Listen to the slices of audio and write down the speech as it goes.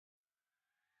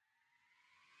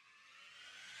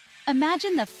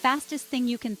Imagine the fastest thing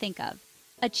you can think of.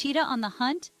 A cheetah on the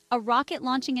hunt? A rocket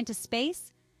launching into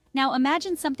space? Now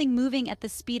imagine something moving at the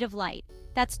speed of light.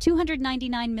 That's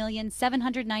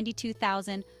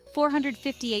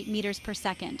 299,792,458 meters per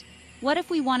second. What if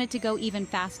we wanted to go even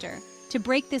faster, to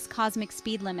break this cosmic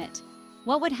speed limit?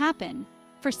 What would happen?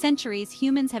 For centuries,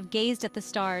 humans have gazed at the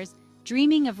stars,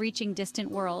 dreaming of reaching distant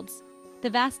worlds. The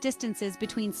vast distances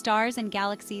between stars and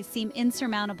galaxies seem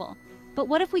insurmountable. But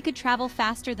what if we could travel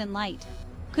faster than light?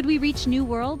 Could we reach new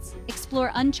worlds, explore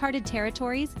uncharted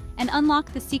territories, and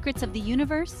unlock the secrets of the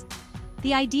universe?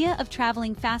 The idea of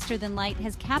traveling faster than light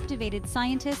has captivated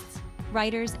scientists,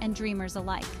 writers, and dreamers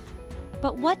alike.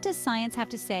 But what does science have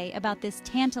to say about this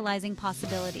tantalizing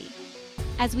possibility?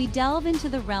 As we delve into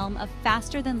the realm of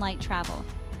faster-than-light travel,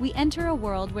 we enter a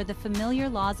world where the familiar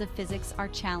laws of physics are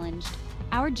challenged.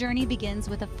 Our journey begins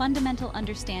with a fundamental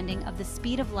understanding of the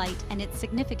speed of light and its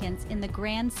significance in the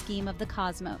grand scheme of the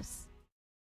cosmos.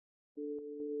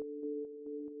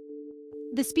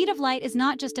 The speed of light is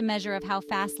not just a measure of how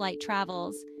fast light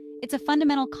travels. It's a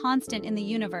fundamental constant in the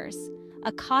universe,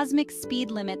 a cosmic speed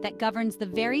limit that governs the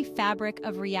very fabric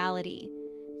of reality.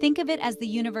 Think of it as the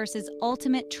universe's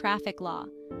ultimate traffic law,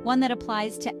 one that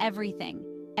applies to everything,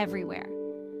 everywhere.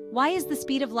 Why is the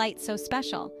speed of light so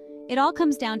special? It all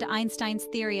comes down to Einstein's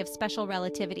theory of special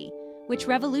relativity, which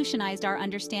revolutionized our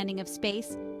understanding of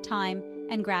space, time,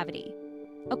 and gravity.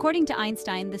 According to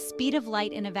Einstein, the speed of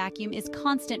light in a vacuum is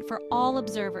constant for all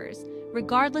observers,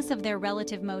 regardless of their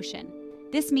relative motion.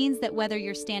 This means that whether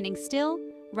you're standing still,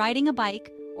 riding a bike,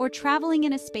 or traveling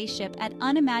in a spaceship at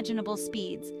unimaginable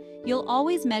speeds, you'll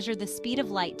always measure the speed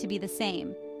of light to be the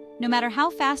same. No matter how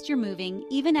fast you're moving,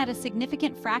 even at a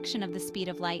significant fraction of the speed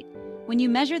of light, when you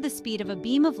measure the speed of a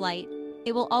beam of light,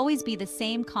 it will always be the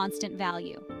same constant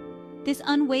value. This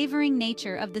unwavering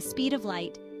nature of the speed of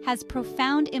light has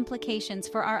profound implications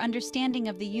for our understanding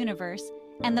of the universe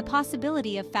and the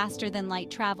possibility of faster-than-light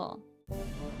travel.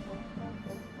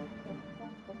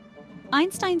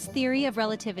 Einstein's theory of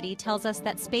relativity tells us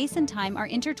that space and time are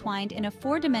intertwined in a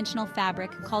four-dimensional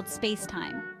fabric called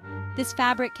space-time. This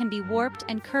fabric can be warped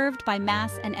and curved by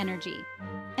mass and energy.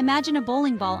 Imagine a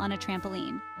bowling ball on a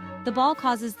trampoline. The ball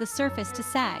causes the surface to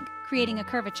sag, creating a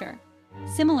curvature.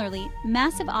 Similarly,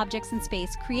 massive objects in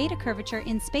space create a curvature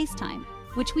in space-time,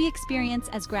 which we experience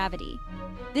as gravity.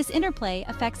 This interplay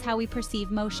affects how we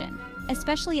perceive motion,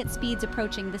 especially at speeds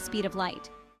approaching the speed of light.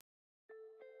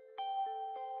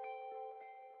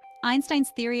 Einstein's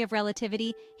theory of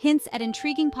relativity hints at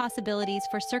intriguing possibilities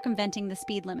for circumventing the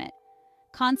speed limit.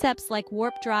 Concepts like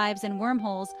warp drives and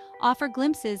wormholes offer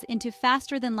glimpses into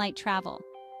faster-than-light travel.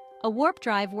 A warp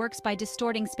drive works by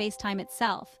distorting space-time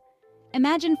itself.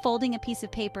 Imagine folding a piece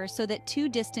of paper so that two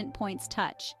distant points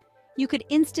touch. You could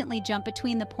instantly jump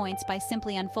between the points by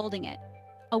simply unfolding it.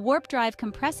 A warp drive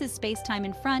compresses space-time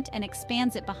in front and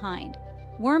expands it behind.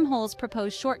 Wormholes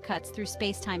propose shortcuts through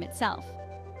space-time itself.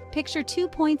 Picture 2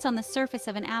 points on the surface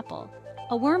of an apple.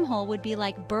 A wormhole would be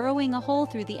like burrowing a hole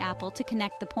through the apple to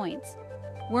connect the points.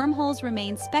 Wormholes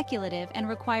remain speculative and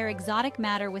require exotic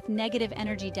matter with negative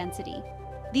energy density.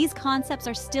 These concepts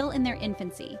are still in their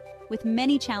infancy, with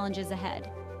many challenges ahead.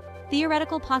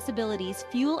 Theoretical possibilities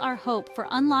fuel our hope for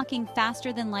unlocking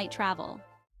faster-than-light travel.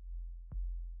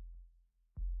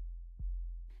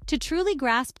 To truly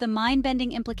grasp the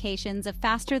mind-bending implications of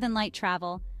faster-than-light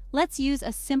travel, let's use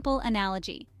a simple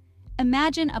analogy.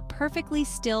 Imagine a perfectly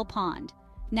still pond.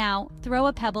 Now, throw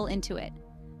a pebble into it.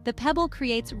 The pebble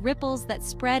creates ripples that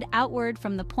spread outward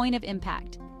from the point of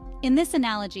impact. In this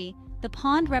analogy, the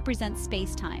pond represents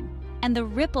space-time, and the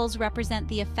ripples represent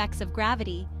the effects of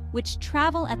gravity, which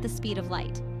travel at the speed of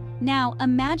light. Now,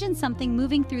 imagine something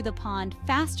moving through the pond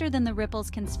faster than the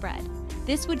ripples can spread.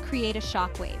 This would create a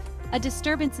shockwave, a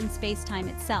disturbance in space-time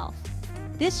itself.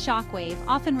 This shockwave,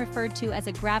 often referred to as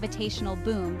a gravitational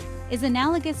boom, is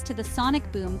analogous to the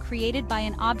sonic boom created by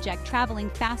an object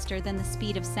traveling faster than the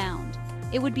speed of sound.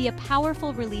 It would be a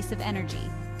powerful release of energy,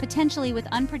 potentially with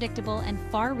unpredictable and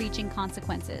far-reaching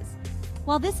consequences.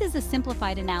 While this is a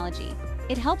simplified analogy,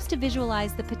 it helps to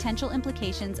visualize the potential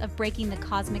implications of breaking the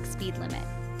cosmic speed limit.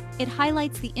 It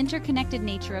highlights the interconnected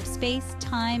nature of space,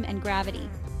 time, and gravity,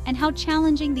 and how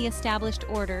challenging the established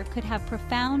order could have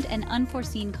profound and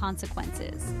unforeseen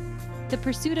consequences. The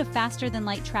pursuit of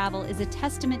faster-than-light travel is a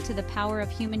testament to the power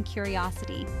of human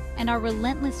curiosity and our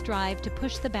relentless drive to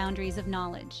push the boundaries of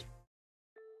knowledge.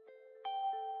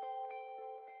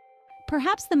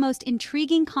 Perhaps the most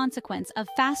intriguing consequence of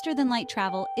faster-than-light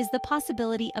travel is the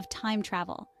possibility of time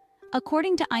travel.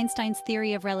 According to Einstein's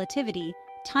theory of relativity,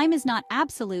 time is not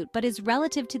absolute but is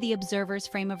relative to the observer's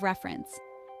frame of reference.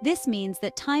 This means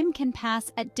that time can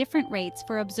pass at different rates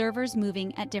for observers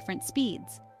moving at different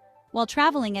speeds. While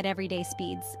traveling at everyday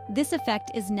speeds, this effect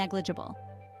is negligible.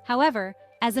 However,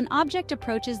 as an object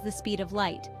approaches the speed of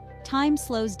light, time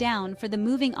slows down for the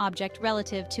moving object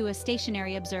relative to a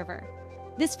stationary observer.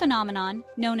 This phenomenon,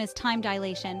 known as time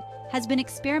dilation, has been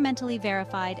experimentally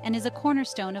verified and is a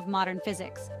cornerstone of modern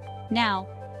physics. Now,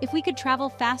 if we could travel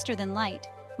faster than light,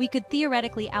 we could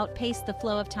theoretically outpace the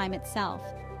flow of time itself.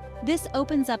 This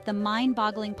opens up the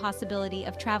mind-boggling possibility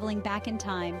of traveling back in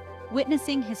time,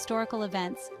 witnessing historical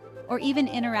events, or even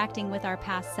interacting with our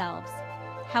past selves.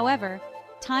 However,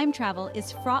 time travel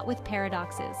is fraught with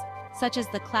paradoxes, such as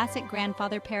the classic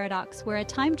grandfather paradox, where a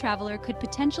time traveler could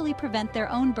potentially prevent their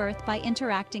own birth by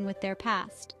interacting with their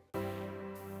past.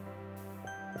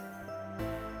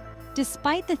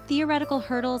 Despite the theoretical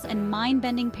hurdles and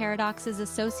mind-bending paradoxes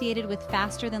associated with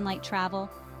faster-than-light travel,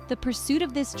 the pursuit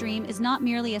of this dream is not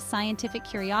merely a scientific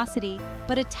curiosity,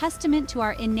 but a testament to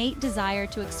our innate desire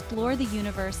to explore the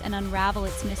universe and unravel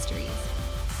its mysteries.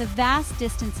 The vast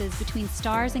distances between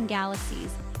stars and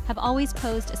galaxies have always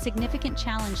posed a significant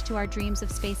challenge to our dreams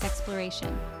of space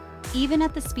exploration. Even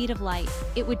at the speed of light,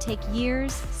 it would take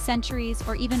years, centuries,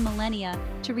 or even millennia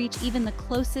to reach even the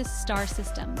closest star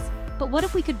systems. But what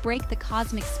if we could break the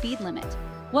cosmic speed limit?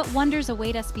 What wonders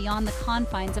await us beyond the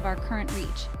confines of our current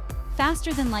reach?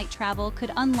 Faster-than-light travel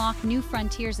could unlock new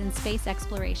frontiers in space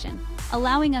exploration,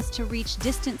 allowing us to reach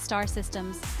distant star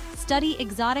systems, study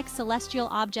exotic celestial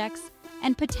objects,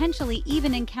 and potentially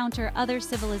even encounter other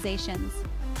civilizations.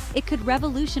 It could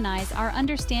revolutionize our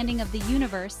understanding of the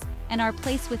universe and our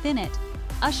place within it,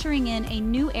 ushering in a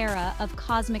new era of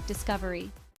cosmic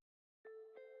discovery.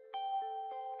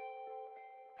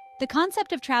 The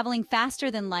concept of traveling faster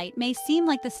than light may seem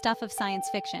like the stuff of science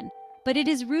fiction, but it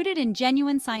is rooted in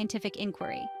genuine scientific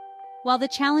inquiry. While the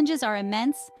challenges are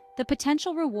immense, the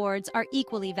potential rewards are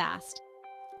equally vast.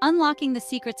 Unlocking the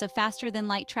secrets of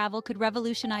faster-than-light travel could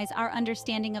revolutionize our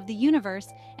understanding of the universe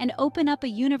and open up a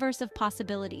universe of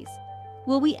possibilities.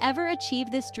 Will we ever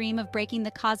achieve this dream of breaking the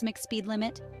cosmic speed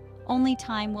limit? Only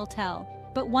time will tell.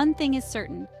 But one thing is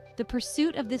certain: the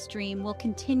pursuit of this dream will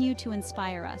continue to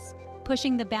inspire us,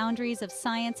 pushing the boundaries of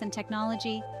science and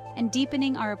technology and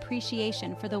deepening our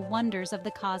appreciation for the wonders of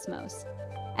the cosmos.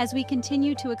 As we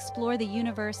continue to explore the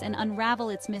universe and unravel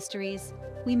its mysteries,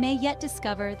 we may yet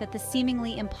discover that the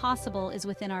seemingly impossible is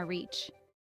within our reach.